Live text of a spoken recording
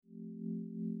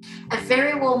A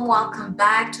very warm welcome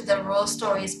back to the Raw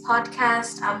Stories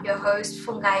podcast. I'm your host,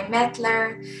 Fungai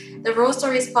Metler. The Raw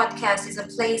Stories podcast is a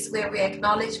place where we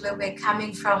acknowledge where we're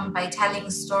coming from by telling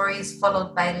stories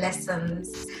followed by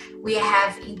lessons. We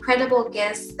have incredible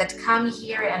guests that come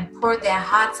here and pour their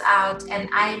hearts out, and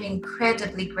I am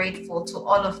incredibly grateful to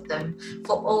all of them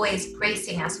for always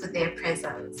gracing us with their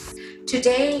presence.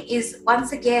 Today is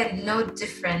once again no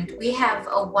different. We have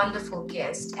a wonderful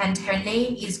guest, and her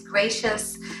name is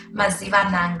Gracious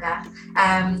Mazivananga.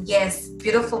 Yes,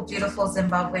 beautiful, beautiful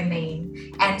Zimbabwe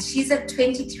name. And she's a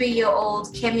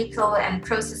 23-year-old chemical and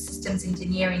process systems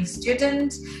engineering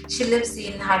student. She lives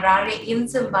in Harare in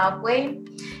Zimbabwe.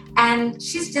 And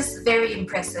she's just very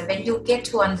impressive, and you'll get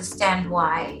to understand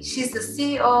why. She's the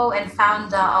CEO and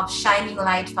founder of Shining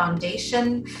Light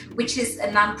Foundation, which is a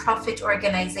nonprofit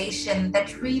organization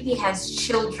that really has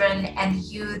children and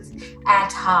youth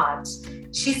at heart.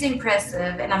 She's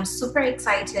impressive, and I'm super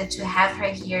excited to have her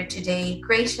here today.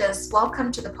 Gracious,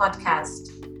 welcome to the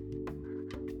podcast.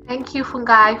 Thank you,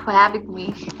 Fungai, for having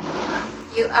me.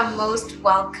 You are most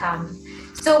welcome.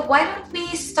 So why don't we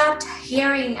start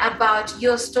hearing about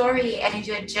your story and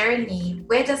your journey?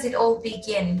 Where does it all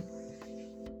begin?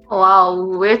 Wow,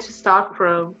 where to start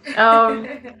from?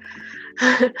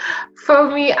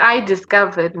 For me, I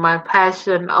discovered my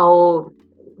passion, or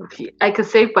I could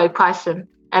say my passion,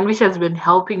 and which has been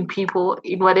helping people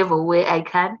in whatever way I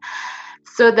can.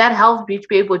 So that helped me to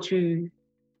be able to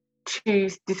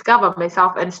discover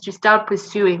myself and to start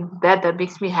pursuing that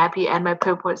makes me happy and my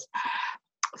purpose.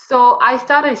 So I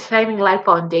started Shining Light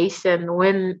Foundation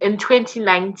when in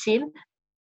 2019,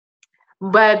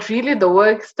 but really the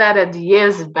work started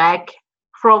years back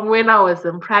from when I was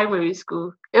in primary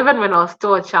school, even when I was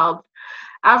still a child,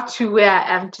 up to where I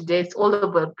am today. It's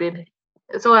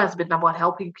always been about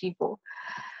helping people.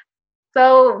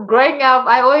 So growing up,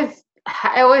 I've always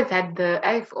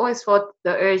felt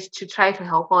the urge to try to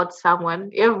help out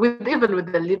someone, even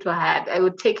with the little I had. I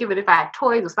would take, even if I had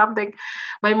toys or something.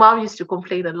 My mom used to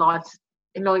complain a lot.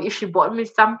 If she bought me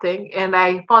something and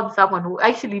I found someone who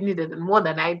actually needed it more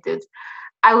than I did,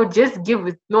 I would just give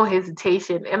with no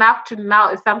hesitation. And up to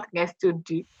now, it's something I still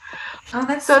do. Oh,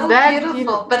 that's so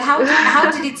beautiful. But how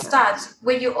did it start?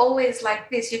 Were you always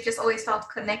like this? You just always felt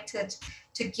connected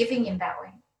to giving in that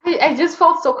way? I just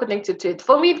felt so connected to it.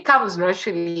 For me, it comes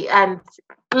naturally, and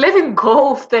letting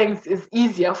go of things is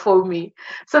easier for me.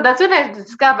 So that's when I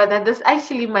discovered that this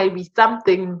actually might be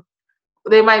something.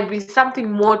 There might be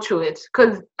something more to it,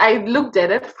 because I looked at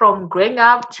it from growing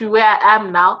up to where I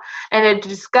am now, and I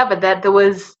discovered that there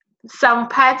was some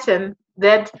pattern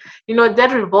that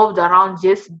revolved around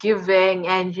just giving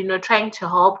and trying to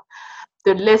help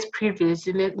the less privileged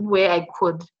in any way I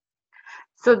could.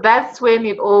 So that's when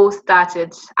it all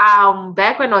started.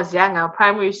 Back when I was younger,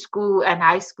 primary school and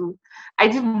high school, I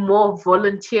did more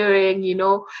volunteering.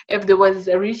 If there was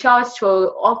a reach out to an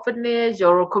orphanage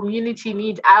or a community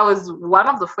need, I was one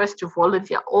of the first to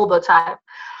volunteer all the time.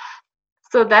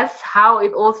 So that's how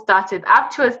it all started,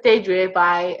 up to a stage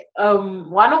whereby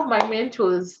one of my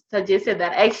mentors suggested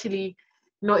that actually,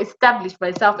 establish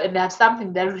myself and have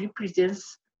something that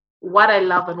represents what I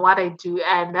love and what I do.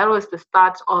 And that was the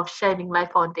start of Shining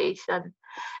Light Foundation.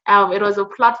 It was a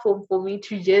platform for me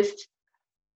to just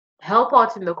help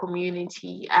out in the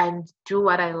community and do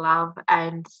what I love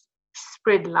and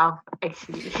spread love,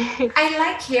 actually. I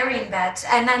like hearing that.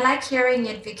 And I like hearing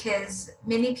it because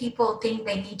many people think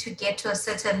they need to get to a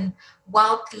certain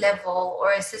wealth level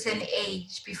or a certain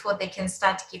age before they can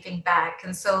start giving back.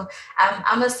 And so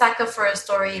I'm a sucker for a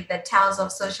story that tells of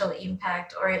social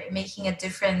impact or making a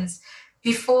difference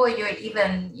before you're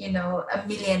even, a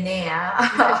millionaire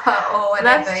or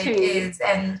whatever it is.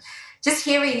 And just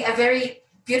hearing a very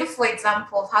beautiful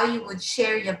example of how you would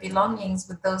share your belongings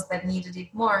with those that needed it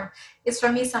more is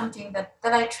for me something that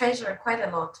I treasure quite a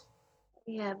lot.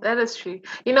 Yeah, that is true.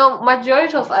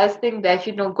 Majority of us think that,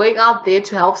 going out there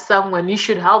to help someone, you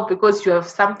should help because you have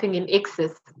something in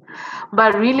excess.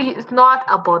 But really, it's not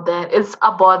about that. It's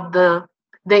about the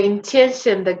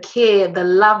intention, the care, the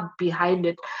love behind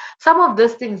it. Some of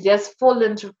those things just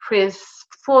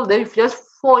they just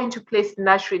fall into place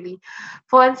naturally.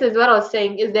 For instance, what I was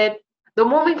saying is that the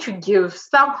moment you give,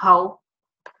 somehow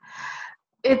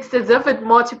it's as if it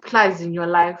multiplies in your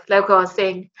life, like I was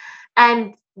saying.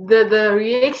 And the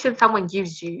reaction someone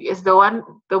gives you is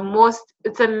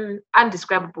it's an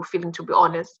undescribable feeling, to be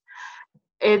honest.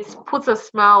 It puts a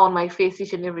smile on my face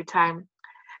each and every time.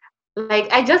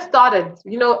 Like, I just started,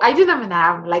 I didn't even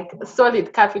have like a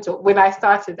solid capital when I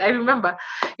started. I remember,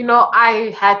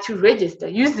 I had to register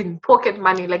using pocket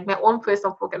money, like my own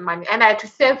personal pocket money, and I had to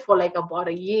save for like about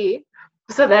a year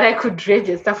so that I could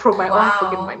register from my own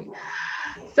pocket Wow. money.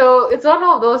 So it's one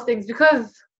of those things,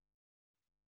 because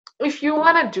if you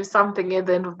want to do something at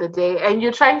the end of the day and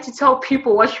you're trying to tell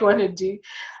people what you want to do,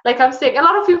 like I'm saying, a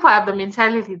lot of people have the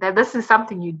mentality that this is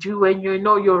something you do when you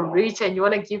know you're rich and you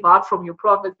want to give out from your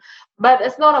profits. But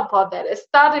it's not about that. It's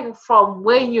starting from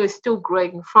when you're still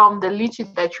growing, from the little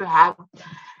that you have,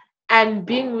 and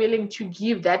being willing to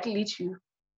give that little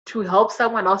to help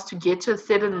someone else to get to a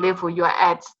certain level you're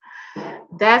at.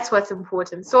 That's what's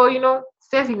important. So,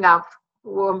 saving up.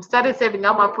 Started saving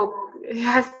up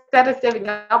I started saving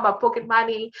up my pocket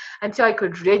money until I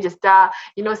could register,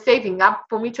 saving up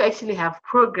for me to actually have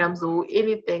programs or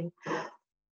anything.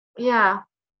 Yeah.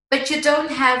 But you don't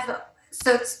have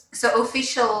so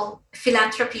official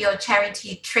philanthropy or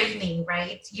charity training,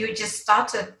 right? You just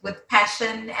started with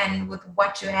passion and with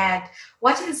what you had.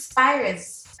 What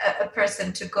inspires a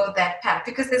person to go that path?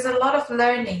 Because there's a lot of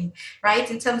learning, right,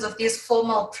 in terms of these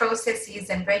formal processes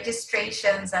and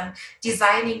registrations and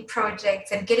designing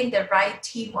projects and getting the right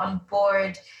team on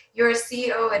board. You're a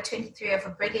CEO at 23 of a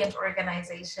brilliant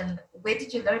organization. Where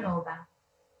did you learn all that?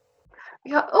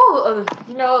 Yeah.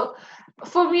 Oh,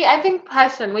 for me, I think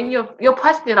passion. When you're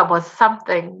passionate about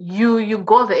something, you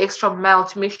go the extra mile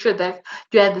to make sure that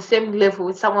you're at the same level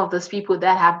with some of those people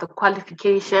that have the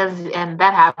qualifications and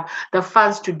that have the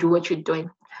funds to do what you're doing.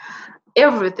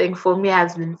 Everything for me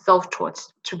has been self-taught,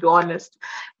 to be honest.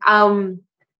 Um,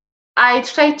 I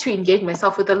try to engage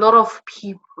myself with a lot of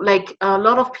people, like a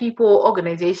lot of people,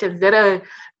 organizations that are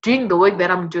doing the work that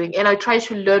I'm doing, and I try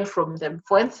to learn from them.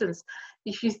 For instance,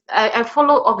 I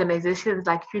follow organizations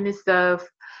like UNICEF,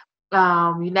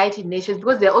 United Nations,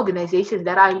 because they're organizations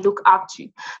that I look up to.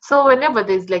 So whenever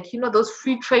there's like those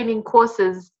free training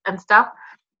courses and stuff,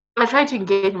 I try to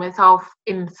engage myself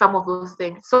in some of those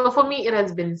things. So for me, it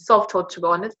has been self-taught, to be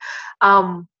honest.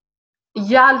 Um,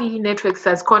 Yali Networks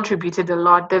has contributed a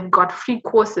lot. They've got free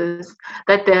courses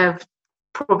that they have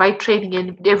provide training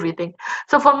and everything.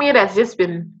 So for me, it has just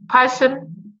been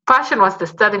passion. Passion was the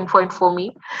starting point for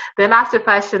me. Then after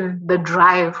passion, the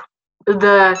drive,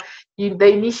 the the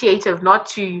initiative, not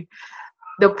to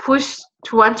the push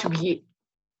to want to be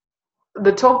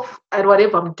the top at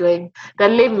whatever I'm doing,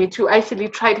 that led me to actually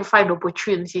try to find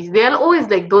opportunities. There are always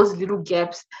like those little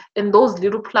gaps and those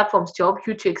little platforms to help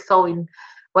you to excel in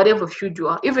whatever field you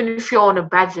are. Even if you're on a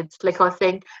budget, like I was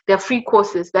saying, there are free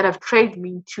courses that have trained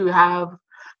me to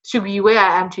be where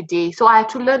I am today. So I had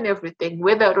to learn everything,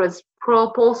 whether it was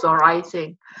proposal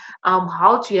writing,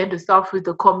 how to handle stuff with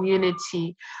the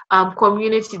community,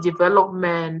 community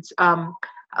development,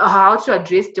 how to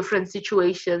address different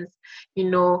situations,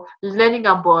 learning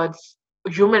about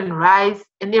human rights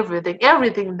and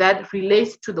everything that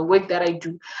relates to the work that I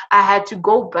do. I had to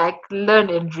go back, learn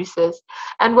and research.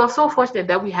 And we're so fortunate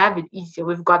that we have it easier.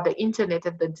 We've got the internet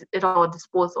at our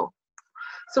disposal.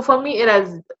 So for me,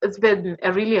 it's been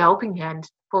a really helping hand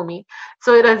for me.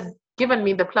 So it has given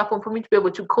me the platform for me to be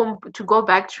able to come to go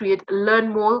back to it, learn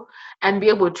more, and be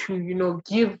able to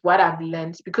give what I've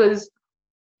learned, because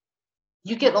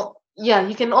you can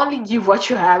only give what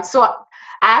you have. So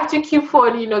I have to keep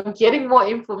on getting more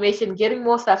information, getting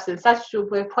more substance, such to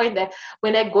a point that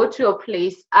when I go to a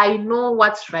place, I know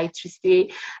what's right to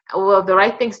say, or the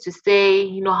right things to say,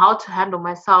 how to handle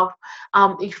myself,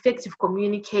 effective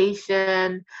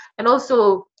communication, and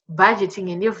also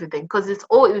budgeting and everything, because it's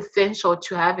all essential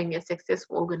to having a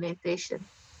successful organization.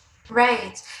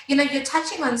 Right. You're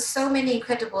touching on so many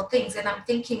incredible things, and I'm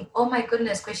thinking, oh my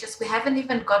goodness gracious, we haven't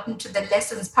even gotten to the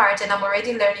lessons part, and I'm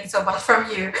already learning so much from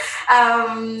you.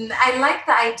 I like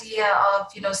the idea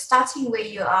of, starting where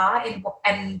you are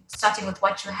and starting with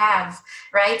what you have,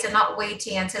 right? And not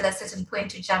waiting until a certain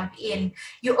point to jump in.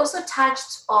 You also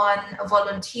touched on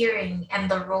volunteering and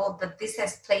the role that this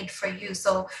has played for you.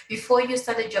 So before you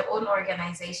started your own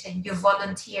organization, you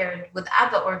volunteered with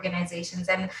other organizations,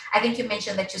 and I think you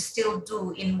mentioned that you still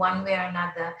do in one way or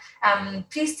another.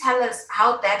 Please tell us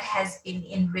how that has been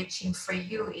enriching for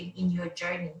you in your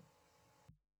journey.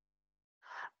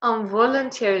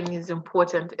 Volunteering is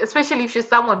important, especially if you're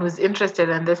someone who's interested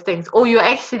in these things, or you're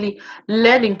actually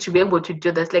learning to be able to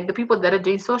do this. Like the people that are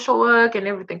doing social work and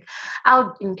everything, I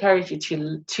would encourage you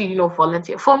to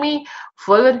volunteer. For me,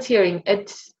 volunteering,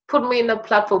 it put me in a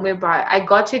platform whereby I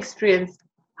got to experience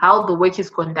how the work is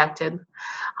conducted,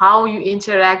 how you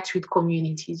interact with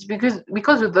communities. Because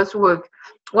with this work,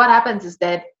 what happens is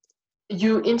that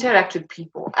you interact with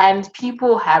people, and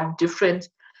people have different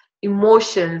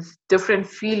emotions, different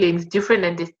feelings, different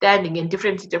understanding, and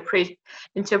different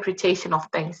interpretation of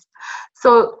things.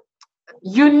 So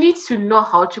you need to know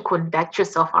how to conduct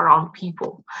yourself around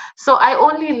people. So I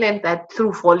only learned that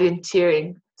through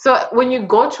volunteering. So when you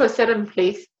go to a certain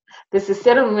place, there's a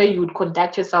certain way you would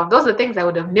conduct yourself. Those are things I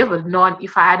would have never known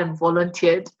if I hadn't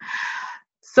volunteered.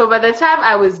 So by the time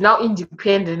I was now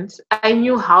independent, I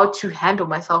knew how to handle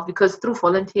myself because through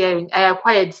volunteering, I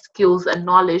acquired skills and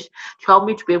knowledge to help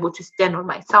me to be able to stand on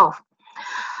myself.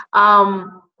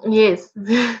 Yes.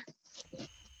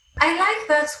 I like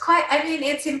that quite. I mean,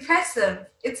 it's impressive.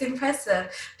 It's impressive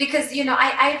because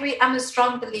I'm a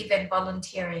strong believer in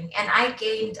volunteering, and I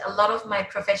gained a lot of my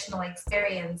professional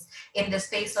experience in the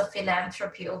space of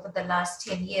philanthropy over the last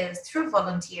 10 years through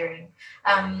volunteering.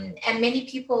 And many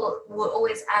people will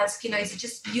always ask, is it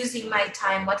just using my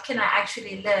time? What can I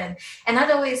actually learn? And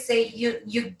I'd always say,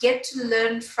 you get to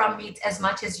learn from it as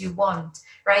much as you want,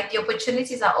 right? The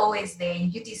opportunities are always there,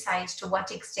 and you decide to what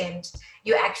extent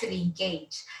you actually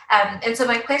engage. And so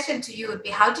my question to you would be,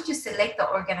 how did you select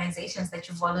the organizations that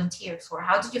you volunteered for?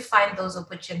 How did you find those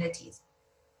opportunities?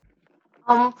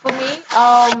 For me,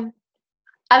 I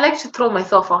like to throw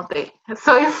myself out there.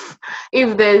 So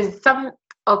if there's some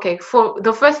okay, for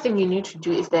the first thing you need to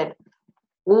do is that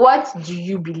what do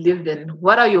you believe in?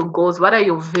 What are your goals? What are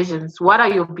your visions? What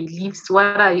are your beliefs?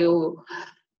 What are your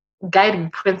guiding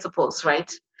principles,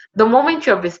 right? The moment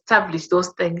you have established those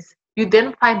things, you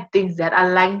then find things that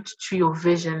align to your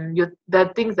vision,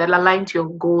 the things that align to your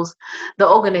goals, the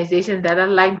organization that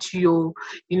align to your,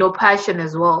 passion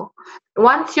as well.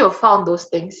 Once you've found those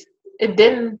things, it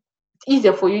then it's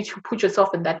easier for you to put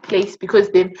yourself in that place because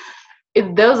then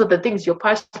if those are the things you're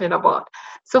passionate about.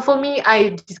 So for me,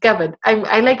 I discovered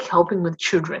I like helping with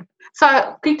children. So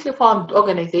I quickly found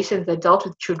organizations that dealt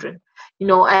with children,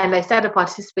 and I started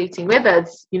participating, whether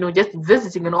it's, just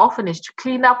visiting an orphanage to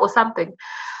clean up or something.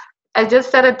 I just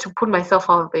started to put myself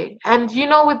out there. And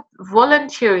with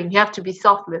volunteering, you have to be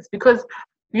selfless because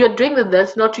you're doing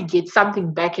this not to get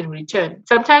something back in return.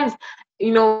 Sometimes,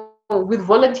 with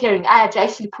volunteering, I had to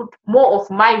actually put more of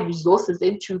my resources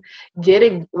into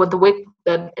getting what the work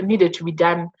that needed to be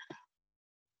done.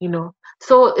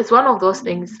 So it's one of those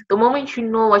things. The moment you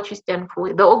know what you stand for,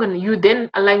 you then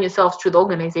align yourself to the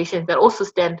organizations that also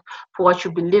stand for what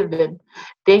you believe in.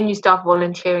 Then you start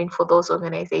volunteering for those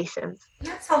organizations.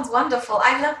 That sounds wonderful.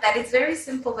 I love that. It's very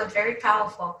simple but very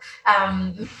powerful.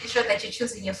 Making sure that you're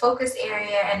choosing your focus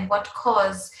area and what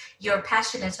cause you're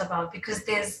passionate about, because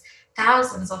there's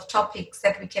thousands of topics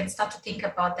that we can start to think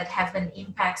about that have an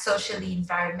impact socially,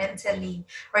 environmentally,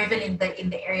 or even in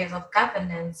the areas of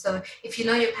governance. So if you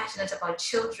know you're passionate about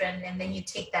children and then you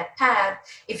take that path,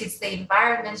 if it's the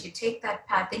environment, you take that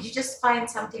path, then you just find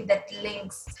something that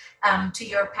links to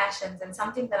your passions. And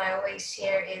something that I always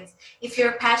share is, if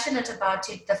you're passionate about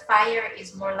it, the fire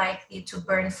is more likely to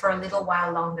burn for a little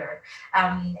while longer.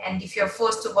 And if you're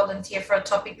forced to volunteer for a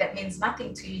topic that means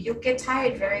nothing to you, you'll get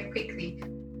tired very quickly.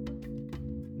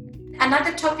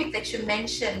 Another topic that you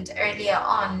mentioned earlier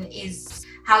on is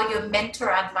how your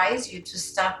mentor advised you to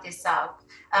start this up.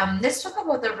 Let's talk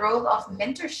about the role of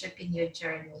mentorship in your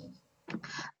journey.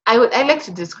 I like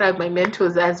to describe my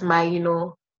mentors as my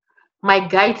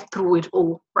guide through it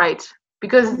all, right?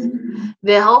 Because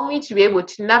they help me to be able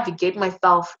to navigate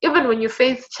myself, even when you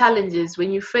face challenges,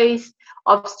 when you face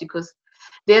obstacles.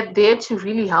 They're there to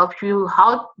really help you.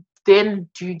 How then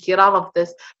do you get out of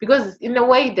this? Because in a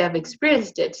way, they've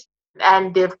experienced it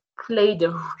and they've played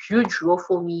a huge role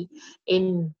for me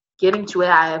in getting to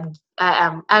where I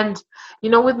am. And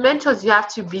with mentors, you have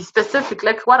to be specific,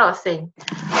 like what I was saying.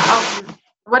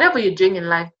 Whatever you're doing in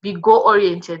life, be goal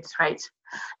oriented, right?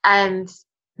 And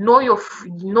know your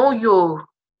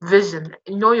vision,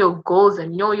 know your goals,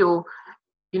 and know your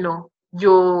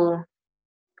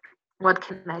what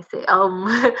can I say?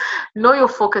 Know your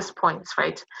focus points,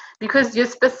 right? Because you're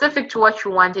specific to what you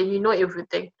want and you know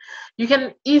everything. You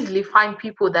can easily find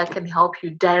people that can help you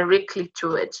directly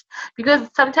to it. Because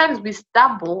sometimes we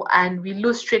stumble and we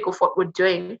lose track of what we're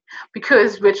doing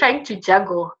because we're trying to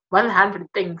juggle 100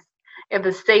 things at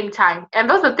the same time. And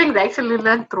those are things I actually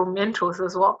learned through mentors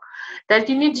as well. That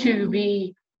you need to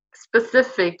be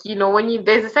specific. When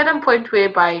there's a certain point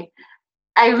whereby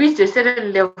I reached a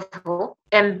certain level,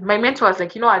 and my mentor was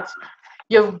like,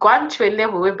 you've gone to a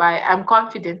level whereby I'm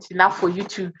confident enough for you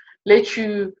to let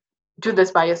you do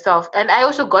this by yourself. And I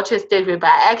also got to a stage whereby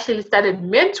I actually started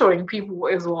mentoring people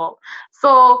as well.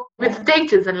 So with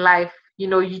stages in life,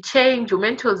 you change your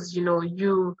mentors,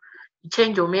 you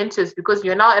change your mentors because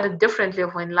you're now at a different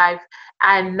level in life.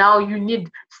 And now you need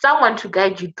someone to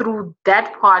guide you through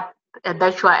that part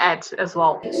that you are at as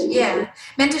well. Yeah,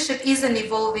 mentorship is an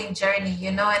evolving journey,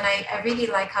 and I really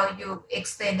like how you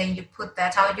explained and you put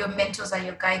that, how your mentors are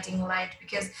your guiding light,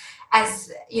 because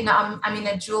as you know, I'm in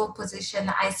a dual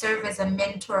position. I serve as a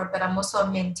mentor, but I'm also a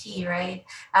mentee, right?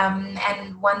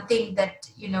 And one thing that,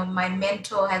 you know, my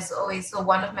mentor has always, or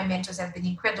one of my mentors has been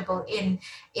incredible in,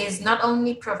 is not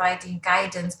only providing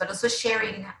guidance, but also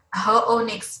sharing her own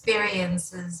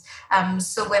experiences.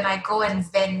 So when I go and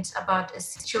vent about a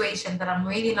situation that I'm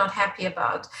really not happy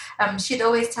about, she'd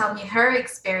always tell me her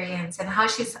experience and how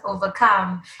she's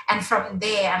overcome. And from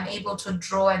there, I'm able to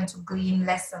draw and to glean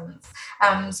lessons.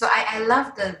 So I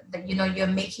love that, you know, you're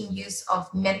making use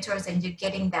of mentors and you're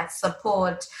getting that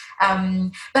support.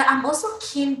 But I'm also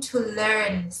keen to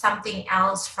learn something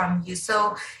else from you.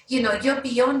 So, you know, you're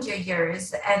beyond your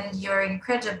years and you're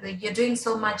doing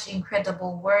so much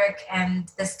incredible work, and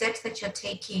the steps that you're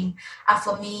taking are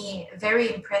for me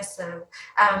very impressive.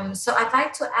 So I'd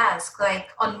like to ask, like,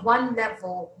 on one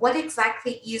level, what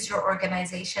exactly is your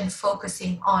organization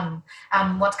focusing on?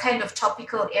 What kind of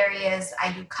topical areas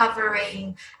are you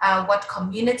covering? What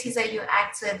communities are you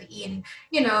active in?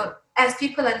 You know, as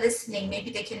people are listening,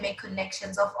 maybe they can make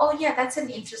connections of, oh yeah, that's an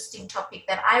interesting topic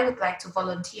that I would like to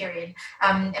volunteer in.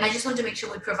 And I just want to make sure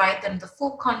we provide them the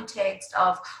full context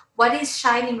of what is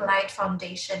Shining Light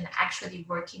Foundation actually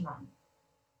working on.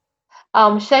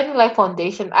 Shining Light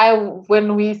Foundation,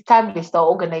 when we established our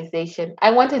organization,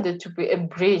 I wanted it to be a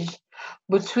bridge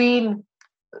between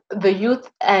the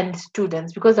youth and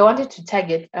students, because I wanted to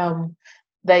target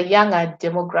the younger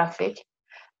demographic.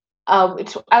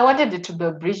 I wanted it to be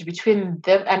a bridge between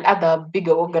them and other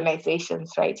bigger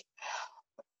organizations, right?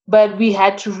 But we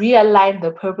had to realign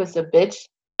the purpose a bit.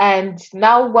 And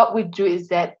now what we do is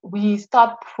that we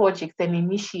start projects and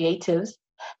initiatives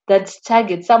that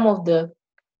target some of the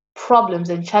problems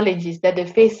and challenges that they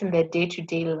face in their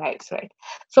day-to-day lives, right?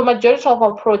 So majority of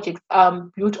our projects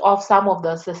built off some of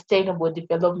the sustainable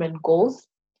development goals,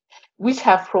 which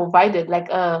have provided like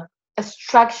a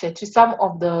structure to some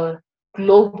of the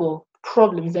global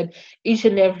problems that each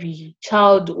and every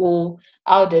child or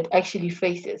adult actually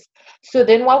faces. So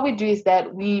then what we do is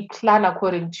that we plan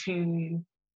according to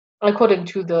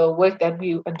the work that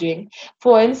we are doing.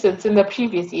 For instance, in the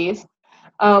previous years,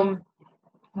 um,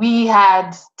 we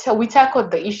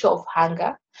tackled the issue of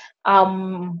hunger.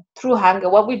 Through hunger,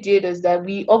 what we did is that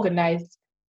we organized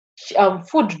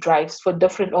food drives for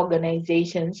different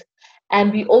organizations,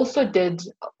 and we also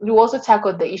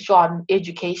tackled the issue on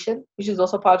education, which is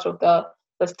also part of the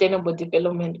Sustainable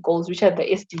Development Goals, which are the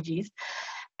SDGs.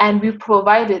 And we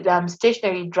provided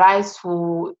stationary drives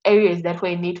for areas that were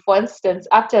in need. For instance,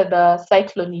 after the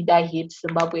cyclone Ida hit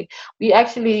Zimbabwe, we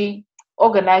actually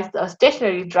organized a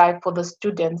stationary drive for the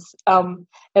students at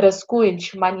a school in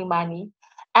Chimanimani.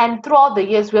 And throughout the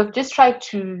years, we have just tried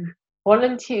to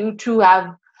volunteer to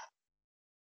have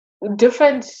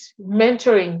different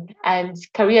mentoring and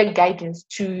career guidance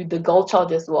to the girl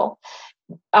child as well,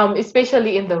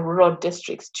 especially in the rural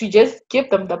districts, to just give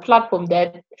them the platform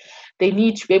that they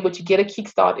need to be able to get a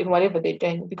kickstart in whatever they're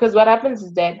doing. Because what happens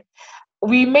is that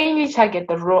we mainly target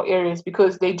the rural areas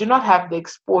because they do not have the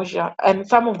exposure and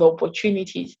some of the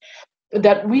opportunities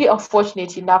that we are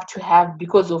fortunate enough to have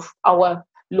because of our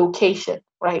location,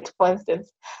 right? For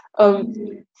instance,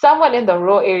 someone in the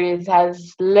rural areas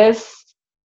has less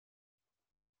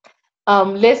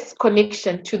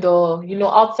connection to the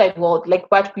outside world like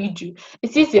what we do.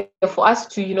 It's easier for us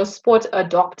to sport a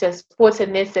doctor, sport a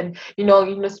nurse, and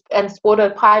and sport a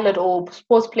pilot or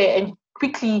sports player, and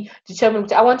quickly determine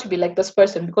I want to be like this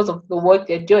person because of the work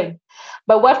they're doing.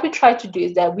 But what we try to do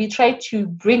is that we try to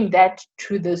bring that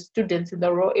to the students in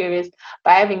the rural areas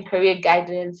by having career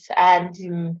guidance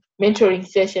and mentoring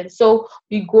sessions. So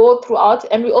we go throughout,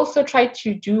 and we also try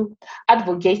to do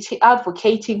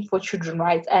advocating for children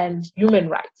rights and human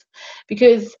rights,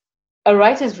 because a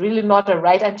right is really not a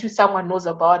right until someone knows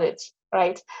about it,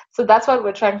 right? So that's what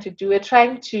we're trying to do. We're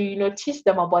trying to teach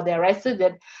them about their rights, so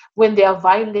that when they are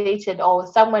violated or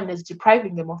someone is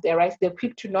depriving them of their rights, they're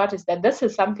quick to notice that this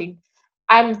is something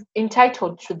I'm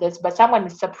entitled to, this, but someone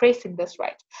is suppressing this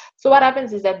right. So what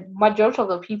happens is that majority of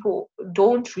the people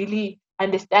don't really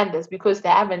understand this because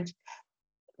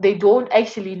they don't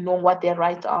actually know what their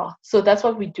rights are. So that's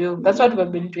what we do. That's what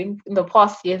we've been doing in the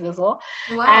past years as well.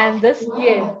 Wow.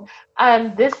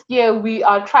 And this year we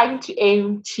are trying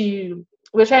to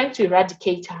we're trying to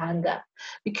eradicate hunger,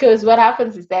 because what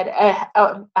happens is that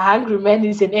a hungry man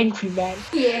is an angry man.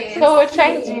 So we're Yes.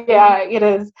 trying to, yeah, it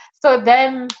is. So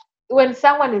then when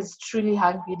someone is truly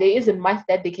hungry, there isn't much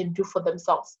that they can do for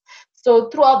themselves. So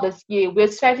throughout this year, we're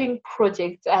starting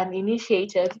projects and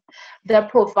initiatives that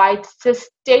provide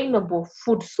sustainable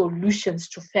food solutions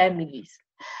to families.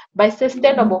 By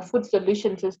sustainable food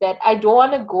solutions is that I don't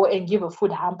want to go and give a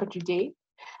food hamper today.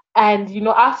 And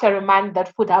after a month,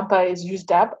 that food hamper is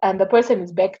used up and the person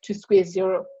is back to square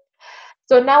zero.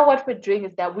 So now what we're doing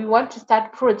is that we want to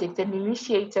start projects and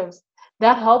initiatives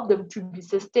that help them to be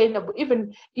sustainable.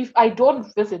 Even if I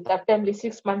don't visit that family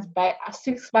 6 months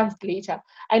 6 months later,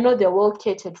 I know they're well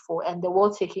catered for and they're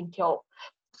well taken care of.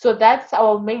 So that's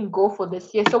our main goal for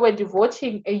this year. So we're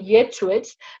devoting a year to it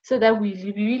so that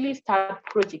we really start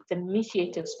projects and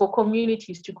initiatives for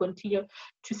communities to continue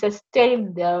to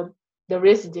sustain the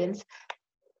residents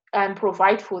and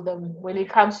provide for them when it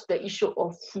comes to the issue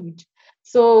of food.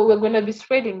 So we're going to be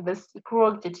spreading this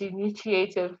project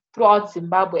initiative throughout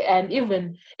Zimbabwe and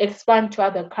even expand to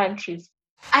other countries.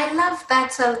 I love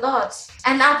that a lot.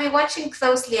 And I'll be watching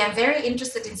closely. I'm very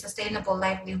interested in sustainable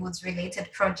livelihoods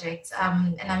related projects.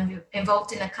 And I'm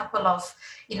involved in a couple of,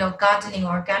 gardening,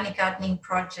 organic gardening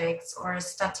projects, or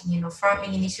starting,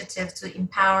 farming initiatives to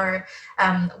empower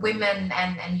women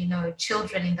and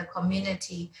children in the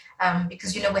community.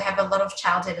 Because, we have a lot of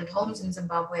childhood homes in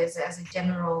Zimbabwe as a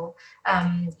general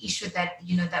issue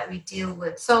that we deal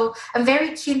with. So I'm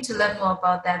very keen to learn more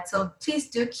about that. So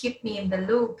please do keep me in the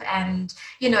loop. And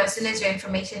as soon as your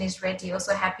information is ready,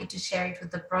 also happy to share it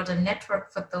with the broader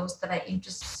network for those that are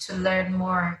interested to learn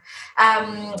more.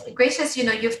 Gracious,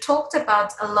 you've talked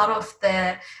about a lot of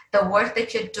the work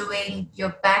that you're doing, your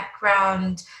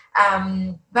background,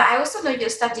 but I also know you're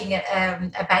studying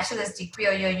a bachelor's degree,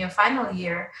 or you're in your final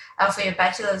year for your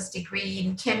bachelor's degree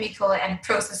in chemical and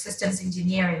process systems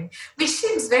engineering, which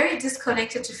seems very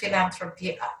disconnected to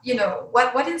philanthropy.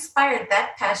 What inspired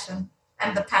that passion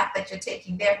and the path that you're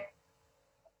taking there?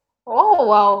 Oh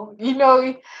wow.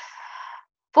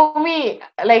 For me,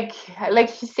 like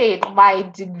you said, my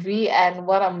degree and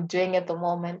what I'm doing at the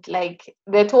moment, like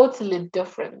they're totally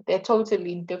different. They're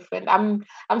totally different. I'm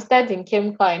studying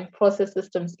chemical and process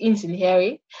systems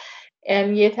engineering,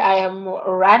 and yet I am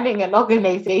running an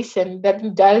organization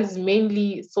that does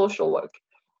mainly social work.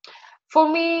 For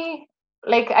me,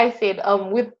 like I said,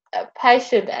 with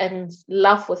passion and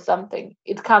love for something,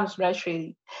 it comes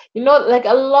naturally. Like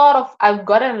I've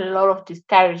gotten a lot of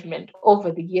discouragement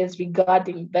over the years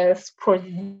regarding this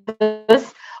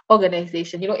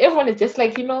organization. Everyone is just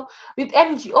like, with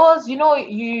NGOs,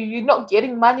 you're not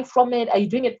getting money from it. Are you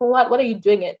doing it for what? What are you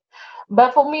doing it?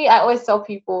 But for me, I always tell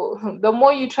people, the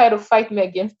more you try to fight me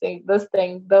against this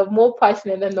thing, the more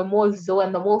passionate and the more zeal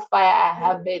and the more fire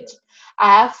I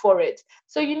have for it.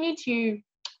 So you need to.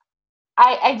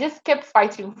 I just kept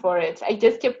fighting for it. I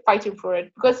just kept fighting for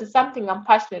it because it's something I'm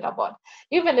passionate about.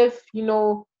 Even if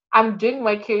I'm doing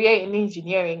my career in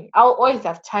engineering, I'll always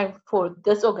have time for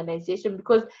this organization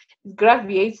because it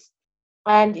gravitates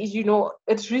and it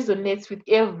resonates with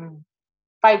every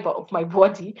fiber of my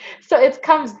body. So it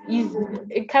comes easy.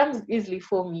 It comes easily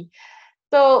for me.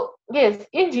 So yes,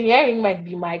 engineering might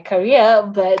be my career,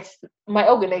 but my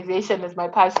organization is my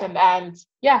passion. And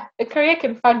yeah, a career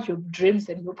can fund your dreams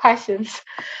and your passions.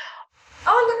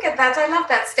 Oh, look at that. I love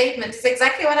that statement. It's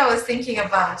exactly what I was thinking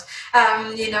about.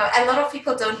 A lot of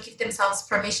people don't give themselves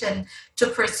permission to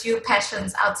pursue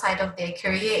passions outside of their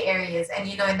career areas. And,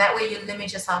 in that way, you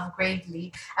limit yourself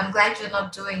greatly. I'm glad you're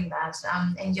not doing that,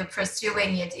 and you're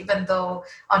pursuing it, even though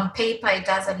on paper it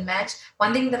doesn't match.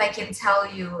 One thing that I can tell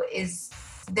you is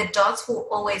the dots will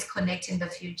always connect in the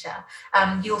future.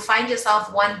 You'll find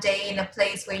yourself one day in a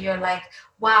place where you're like,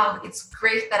 wow, it's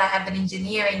great that I have an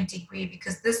engineering degree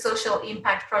because this social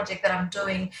impact project that I'm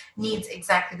doing needs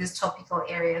exactly this topical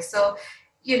area. So,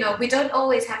 we don't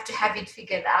always have to have it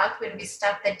figured out when we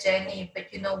start the journey, but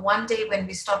one day when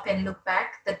we stop and look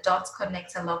back, the dots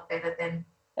connect a lot better then.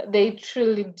 They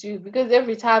truly do because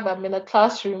every time I'm in a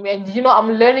classroom and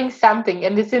I'm learning something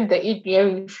and it's in the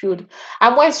engineering field,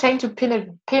 I'm always trying to pin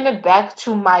it back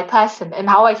to my passion and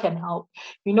how I can help.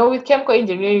 With chemical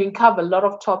engineering, we cover a lot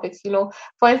of topics.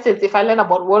 For instance, if I learn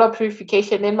about water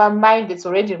purification, in my mind it's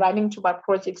already running to my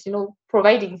projects.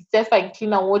 Providing safer and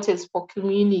cleaner waters for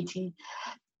community.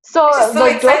 Which is So so the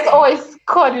dots exciting. always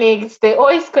connect. They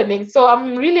always connect. So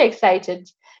I'm really excited.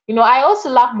 I also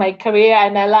love my career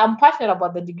and I'm passionate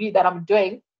about the degree that I'm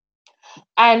doing.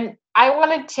 And I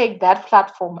want to take that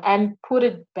platform and put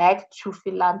it back to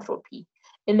philanthropy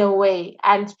in a way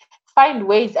and find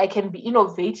ways I can be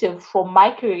innovative from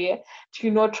my career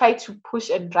to, try to push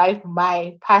and drive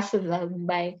my passions and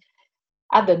my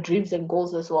other dreams and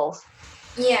goals as well.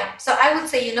 Yeah, so I would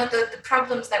say, the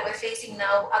problems that we're facing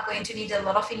now are going to need a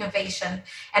lot of innovation,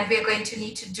 and we're going to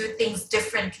need to do things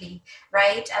differently,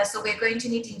 right? So we're going to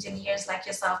need engineers like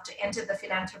yourself to enter the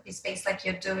philanthropy space like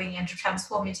you're doing and to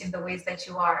transform it in the ways that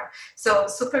you are. So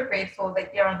super grateful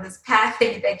that you're on this path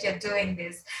and that you're doing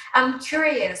this. I'm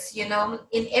curious,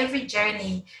 in every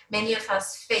journey, many of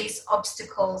us face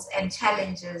obstacles and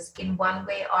challenges in one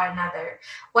way or another.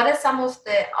 What are some of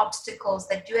the obstacles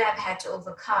that you have had to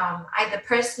overcome, either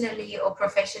personally or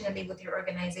professionally with your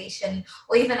organization,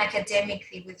 or even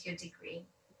academically with your degree?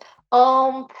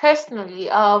 Personally,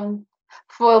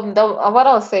 from the what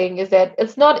I was saying is that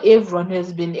it's not everyone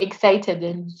who's been excited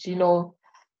and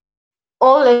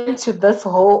all into this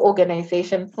whole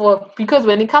organization for because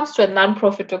when it comes to a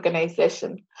non-profit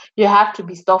organization, you have to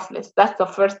be selfless. That's the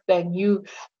first thing. You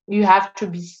have to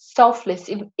be selfless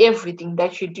in everything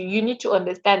that you do. You need to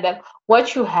understand that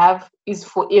what you have is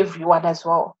for everyone as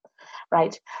well,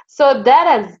 right? So that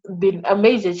has been a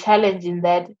major challenge in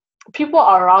that people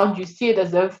around you see it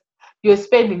as if you're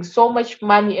spending so much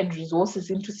money and resources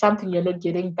into something you're not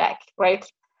getting back, right?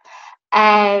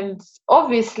 And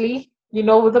obviously,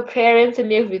 with the parents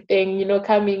and everything,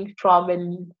 coming from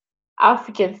an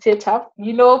African setup,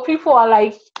 people are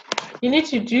like, you need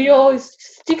to do your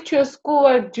stick to your school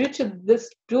or do to this,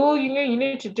 you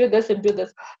need to do this and do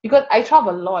this. Because I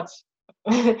travel a lot.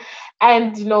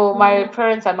 And my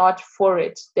parents are not for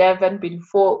it. They haven't been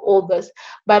for all this.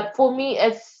 But for me,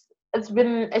 it's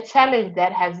been a challenge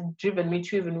that has driven me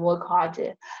to even work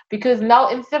harder. Because now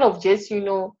instead of just,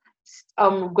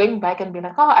 going back and being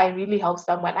like, oh, I really helped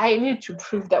someone. I need to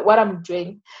prove that what I'm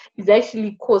doing is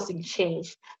actually causing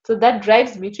change. So that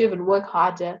drives me to even work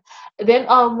harder. Then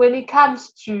when it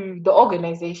comes to the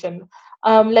organization,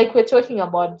 like we're talking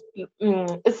about,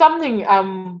 it's something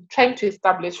I'm trying to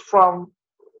establish from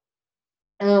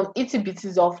itty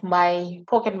bitties of my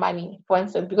pocket money, for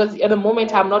instance, because at the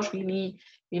moment I'm not really,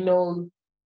 you know,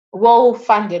 well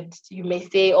funded, you may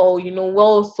say, or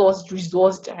well sourced,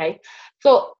 resourced, right?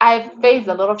 So I've faced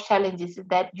a lot of challenges in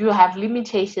that you have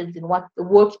limitations in what the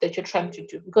work that you're trying to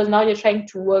do because now you're trying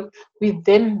to work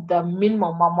within the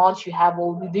minimum amount you have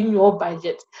or within your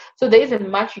budget. So there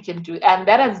isn't much you can do, and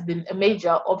that has been a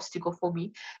major obstacle for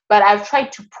me. But I've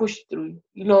tried to push through.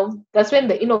 That's when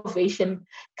the innovation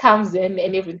comes in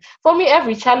and everything. For me,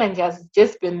 every challenge has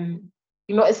just been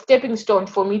a stepping stone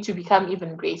for me to become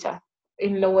even greater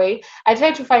in a way. I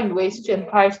try to find ways to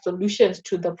empower solutions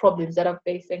to the problems that I'm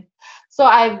facing. So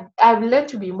I've learned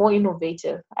to be more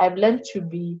innovative. I've learned to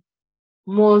be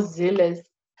more zealous.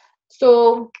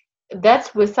 So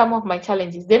that's with some of my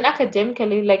challenges. Then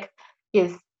academically, like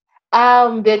yes, there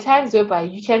are times whereby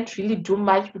you can't really do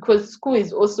much because school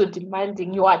is also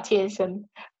demanding your attention.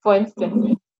 For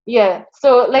instance, yeah.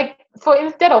 So like for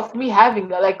instead of me having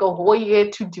like a whole year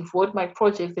to devote my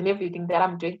projects and everything that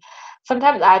I'm doing,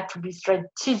 sometimes I have to be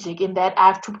strategic in that I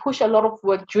have to push a lot of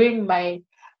work during my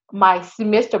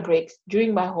semester breaks,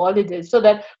 during my holidays, so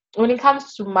that when it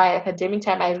comes to my academic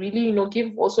time, I really,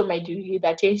 give also my degree the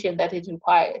attention that it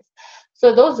requires.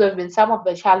 So those have been some of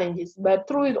the challenges. But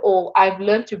through it all, I've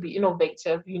learned to be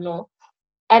innovative,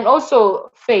 and also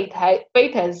faith.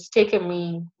 Faith has taken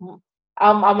me.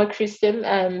 I'm a Christian,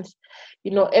 and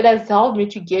it has helped me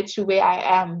to get to where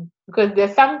I am. Because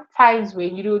there's some times where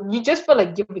you just feel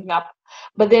like giving up,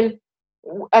 but then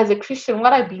as a Christian,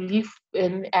 what I believe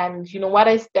in and what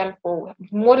I stand for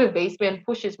motivates me and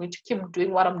pushes me to keep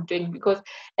doing what I'm doing because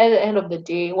at the end of the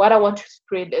day, what I want to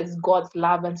spread is God's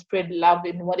love and spread love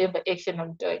in whatever action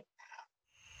I'm doing.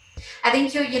 I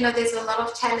think there's a lot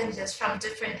of challenges from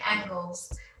different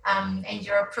angles, and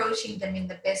you're approaching them in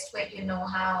the best way you know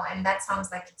how, and that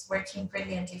sounds like it's working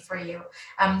brilliantly for you.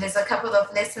 There's a couple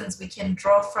of lessons we can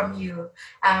draw from you,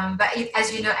 but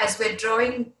as you know, as we're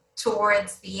drawing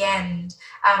towards the end,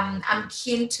 I'm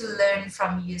keen to learn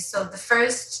from you. So the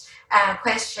first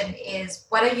question is,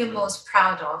 what are you most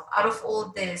proud of out of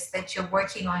all this that you're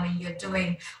working on and you're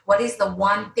doing? What is the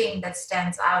one thing that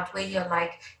stands out where you're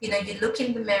like, you look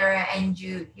in the mirror and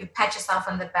you pat yourself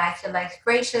on the back, you're like,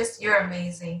 gracious, you're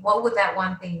amazing. What would that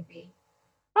one thing be?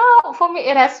 Oh, for me,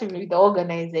 it has to be the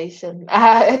organization.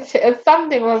 It's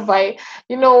something whereby,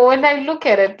 when I look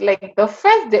at it, like the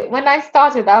first day when I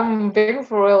started, I'm being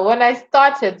for real. When I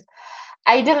started,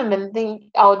 I didn't even think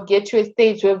I would get to a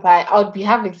stage whereby I would be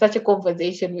having such a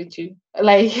conversation with you,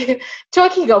 like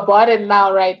talking about it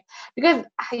now, right? Because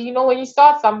when you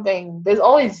start something, there's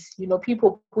always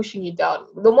people pushing you down.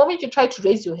 The moment you try to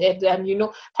raise your head and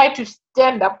try to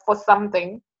stand up for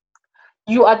something,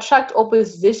 you attract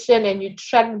opposition and you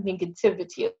attract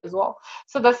negativity as well.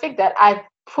 So the fact that I've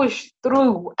pushed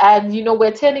through and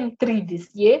we're turning 3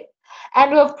 this year,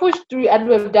 And we've pushed through and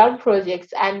we've done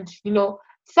projects, and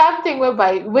something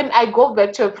whereby when I go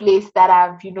back to a place that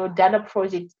I've done a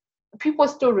project, people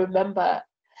still remember.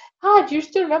 Do you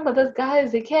still remember those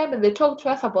guys? They came and they talked to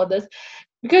us about this.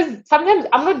 Because sometimes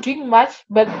I'm not doing much,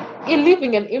 but in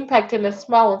leaving an impact and a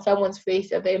smile on someone's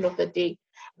face at the end of the day,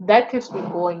 that keeps me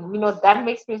going. That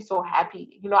makes me so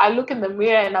happy. I look in the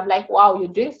mirror and I'm like, wow, you're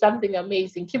doing something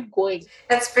amazing. Keep going.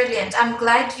 That's brilliant. I'm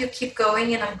glad you keep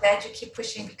going, and I'm glad you keep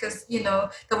pushing, because,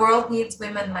 the world needs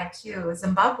women like you.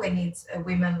 Zimbabwe needs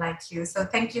women like you. So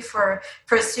thank you for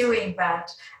pursuing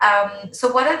that.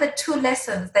 So what are the 2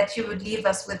 lessons that you would leave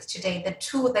us with today? The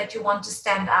 2 that you want to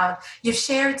stand out? You've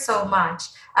shared so much,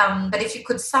 but if you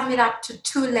could sum it up to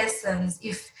 2 lessons,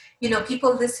 if,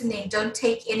 people listening don't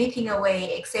take anything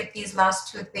away except these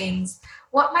last 2 things,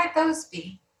 what might those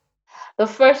be? The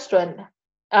first one,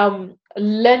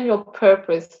 learn your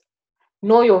purpose,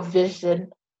 know your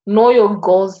vision, know your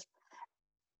goals,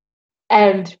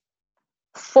 and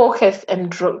focus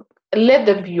and let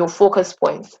them be your focus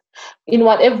points in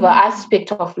whatever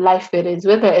aspect of life it is,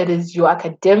 whether it is your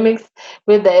academics,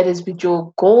 whether it is with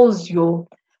your goals, your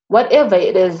whatever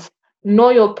it is.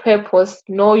 Know your purpose,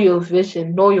 know your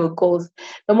vision, know your goals.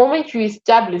 The moment you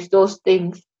establish those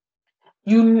things,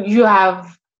 you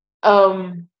have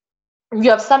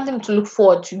something to look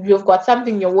forward to. You've got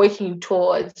something you're working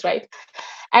towards, right?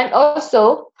 And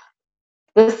also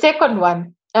the second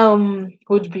one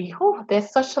would be,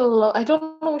 there's such a lot. I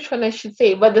don't know which one I should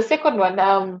say, but the second one,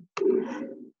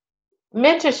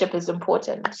 mentorship is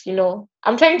important.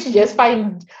 I'm trying to just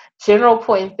find general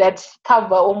points that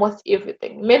cover almost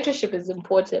everything. Mentorship is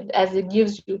important as it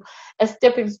gives you a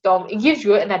stepping stone. It gives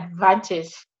you an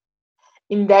advantage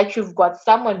in that you've got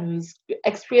someone who's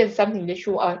experienced something that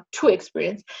you are too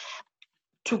experienced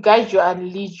to guide you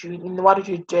and lead you in what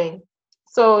you're doing.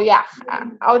 So yeah,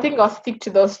 I think I'll stick to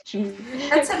those 2.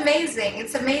 That's amazing.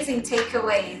 It's amazing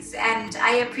takeaways. And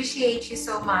I appreciate you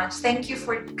so much. Thank you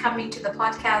for coming to the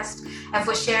podcast and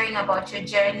for sharing about your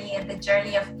journey and the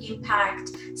journey of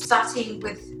impact, starting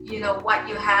with, what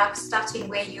you have, starting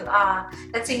where you are.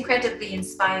 That's incredibly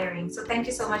inspiring. So thank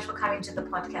you so much for coming to the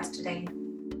podcast today.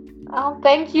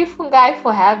 Thank you, Fungai,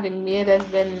 for having me. It has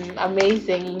been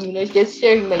amazing, just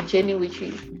sharing my journey with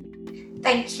you.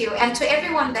 Thank you. And to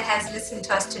everyone that has listened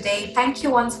to us today, thank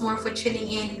you once more for tuning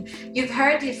in. You've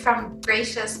heard it from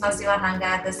Gracious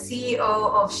Maziwananga, the CEO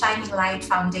of Shining Light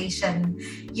Foundation.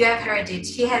 You have heard it.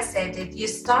 She has said it. You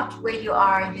start where you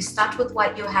are. You start with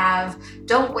what you have.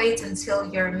 Don't wait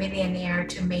until you're a millionaire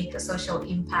to make a social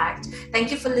impact.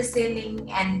 Thank you for listening.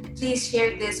 And please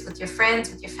share this with your friends,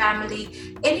 with your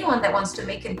family, anyone that wants to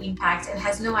make an impact and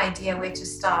has no idea where to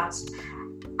start.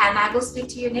 And I will speak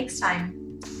to you next time.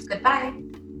 Goodbye.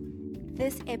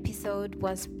 This episode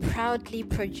was proudly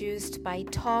produced by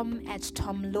Tom at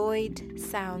Tom Lloyd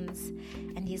Sounds,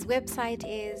 and his website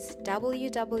is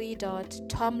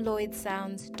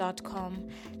www.tomlloydsounds.com.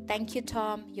 Thank you,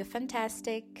 Tom. You're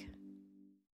fantastic.